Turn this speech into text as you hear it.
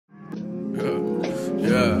Look,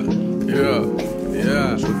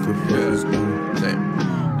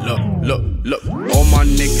 all my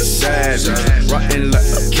niggas savage, rotten like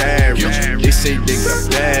a carrot. They say they got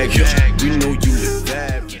baggage, we know you live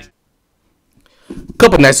lavish. A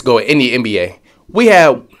couple nights ago in the NBA, we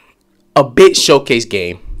had a big showcase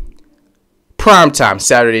game, primetime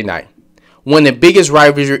Saturday night. One of the biggest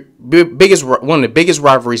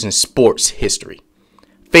rivalries in sports history.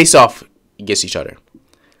 Face off against each other.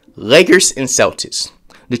 Lakers and Celtics,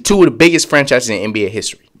 the two of the biggest franchises in NBA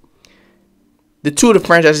history. The two of the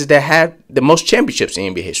franchises that have the most championships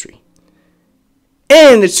in NBA history.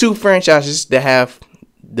 And the two franchises that have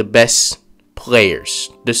the best players,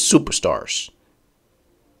 the superstars.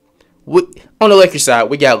 On the Lakers side,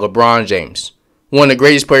 we got LeBron James, one of the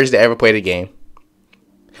greatest players to ever play the game.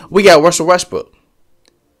 We got Russell Westbrook,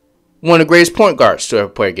 one of the greatest point guards to ever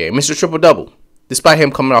play the game, Mr. Triple-Double, despite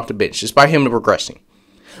him coming off the bench, despite him regressing.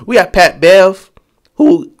 We got Pat Bev,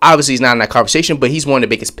 who obviously is not in that conversation, but he's one of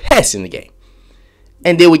the biggest pests in the game.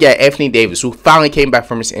 And then we got Anthony Davis, who finally came back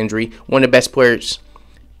from his injury, one of the best players,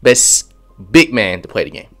 best big man to play the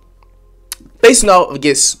game. Facing off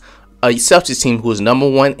against a Celtics team who is number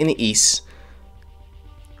one in the East,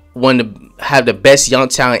 one to have the best young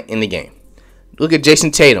talent in the game. Look at Jayson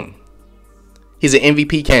Tatum. He's an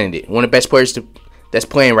MVP candidate, one of the best players that's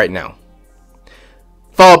playing right now.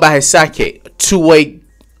 Followed by his sidekick,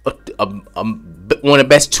 one of the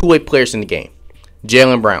best two-way players in the game,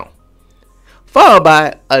 Jaylen Brown. Followed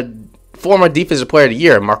by a former defensive player of the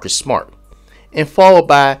year, Marcus Smart. And followed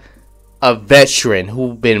by a veteran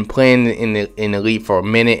who's been playing in the league for a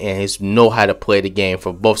minute and has know how to play the game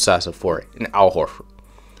for both sides of the floor, and Al Horford.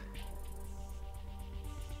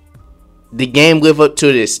 The game lived up to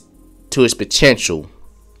its potential,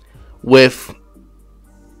 with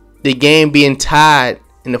the game being tied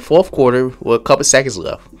in the fourth quarter with a couple seconds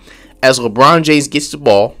left. As LeBron James gets the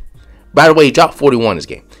ball, by the way, he dropped 41 this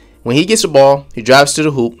game. When he gets the ball, he drives to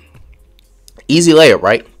the hoop. Easy layup,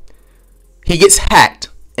 right? He gets hacked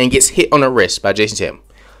and gets hit on the wrist by Jayson Tatum.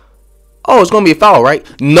 Oh, it's going to be a foul, right?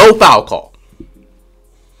 No foul call.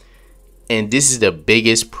 And this is the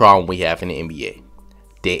biggest problem we have in the NBA.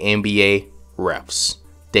 The NBA refs.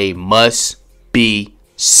 They must be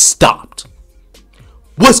stopped.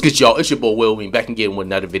 What's good, y'all? It's your boy Will. We're back again with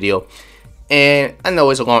another video. And I know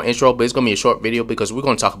it's a long intro, but it's going to be a short video because we're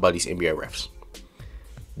going to talk about these NBA refs.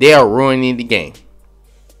 They are ruining the game.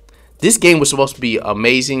 This game was supposed to be an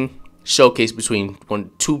amazing showcase between one of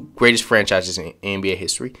the two greatest franchises in NBA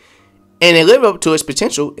history. And it lived up to its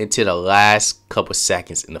potential until the last couple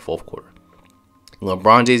seconds in the fourth quarter.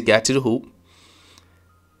 LeBron James got to the hoop.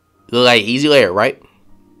 Looked like easy layup, right?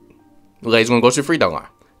 Looked like he's going to go to the free throw line.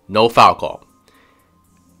 No foul call.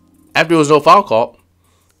 After there was no foul call,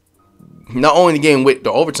 not only the game went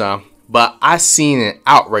to overtime, but I seen an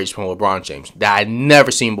outrage from LeBron James that I'd never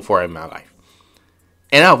seen before in my life.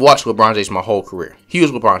 And I've watched LeBron James my whole career. He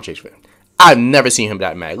was a LeBron James fan. I've never seen him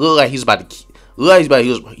that mad. Looked like he was about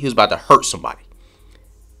to hurt somebody.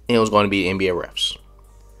 And it was going to be NBA refs.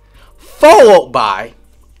 Followed by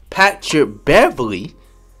Patrick Beverley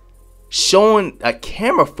showing a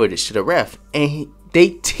camera footage to the ref, and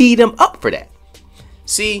they teed him up for that.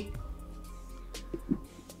 See,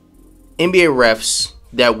 NBA refs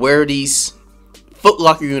that wear these Foot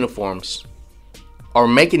Locker uniforms are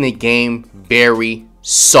making the game very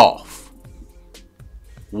soft.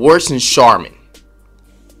 Worse than Charmin.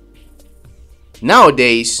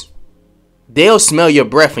 Nowadays, they'll smell your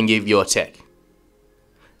breath and give you a tech.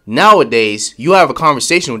 Nowadays, you have a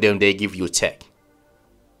conversation with them, they give you a tech.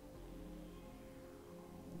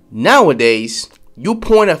 Nowadays, you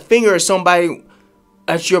point a finger at somebody,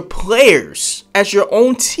 at your players, at your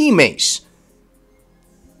own teammates,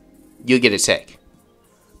 you'll get a tech.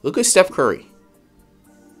 Look at Steph Curry.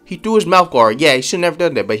 He threw his mouth guard. Yeah, he should have never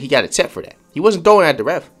done that, but he got a tech for that. He wasn't throwing at the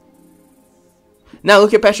ref. Now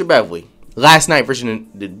look at Patrick Beverley. Last night versus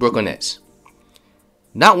the Brooklyn Nets.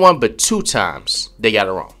 Not one, but two times they got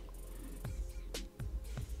it wrong.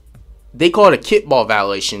 They called a kickball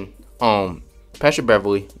violation on Patrick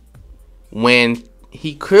Beverley when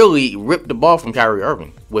he clearly ripped the ball from Kyrie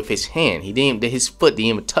Irving with his hand. His foot didn't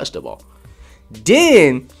even touch the ball.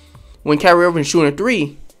 Then, when Kyrie Irving shooting a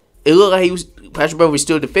three, it looked like Patrick Beverley was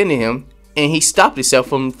still defending him, and he stopped himself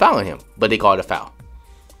from fouling him, but they called a foul.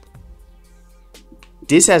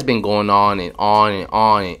 This has been going on and on and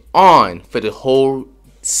on and on for the whole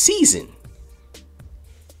season.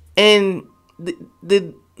 And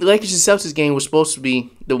the Lakers and Celtics game was supposed to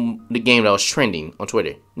be the game that was trending on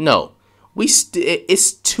Twitter. No.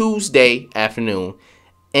 It's Tuesday afternoon,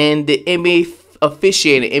 and the NBA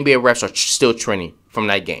officiating NBA refs are still trending from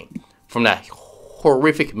that game. from that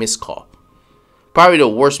horrific missed call. Probably the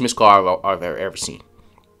worst missed call I've ever seen.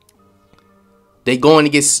 They going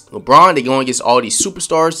against LeBron. They going against all these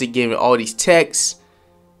superstars. They giving all these texts.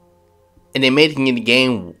 And they making the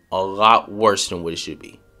game a lot worse than what it should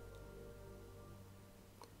be.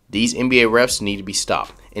 These NBA refs need to be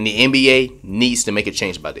stopped. And the NBA needs to make a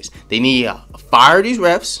change about this. They need to fire these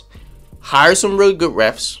refs. Hire some really good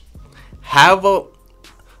refs. Have a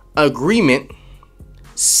agreement.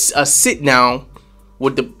 A sit down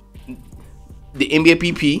with the NBA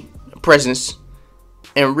PP presidents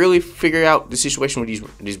and really figure out the situation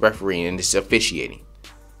with these refereeing and this officiating.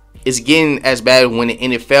 It's getting as bad when the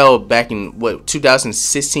NFL back in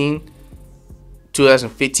 2016,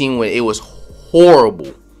 2015, when it was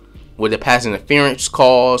horrible with the pass interference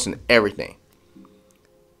calls and everything.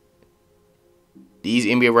 These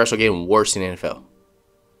NBA refs are getting worse than the NFL.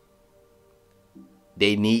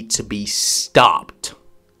 They need to be stopped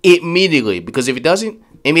immediately, because if it doesn't,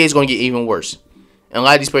 NBA is going to get even worse. And a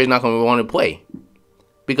lot of these players are not going to want to play,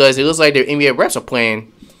 because it looks like their NBA refs are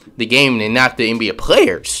playing the game and not the NBA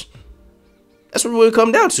players. That's what it really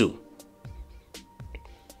comes down to.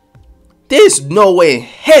 There's no way in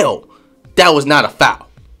hell that was not a foul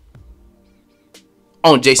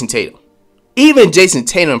on Jayson Tatum. Even Jayson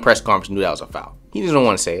Tatum in press conference knew that was a foul. He just don't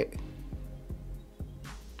want to say it.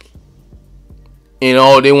 You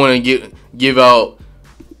know, they want to give out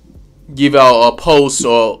a post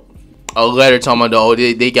or a letter talking about, oh,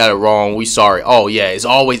 they got it wrong, we sorry. Oh yeah, it's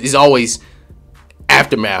always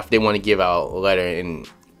aftermath. They want to give out a letter and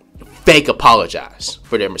fake apologize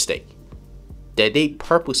for their mistake that they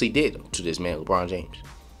purposely did to this man, LeBron James.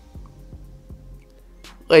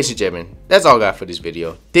 Ladies and gentlemen, that's all I got for this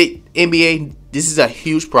video. The NBA, this is a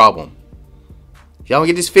huge problem. If y'all don't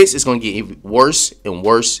get this fixed, it's going to get even worse and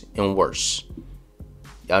worse and worse.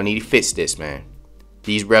 Y'all need to fix this, man.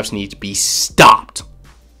 These refs need to be stopped.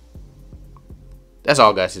 That's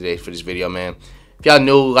all, guys, today for this video, man. If y'all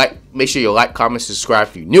new, make sure you like, comment, subscribe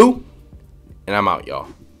if you're new. And I'm out, y'all.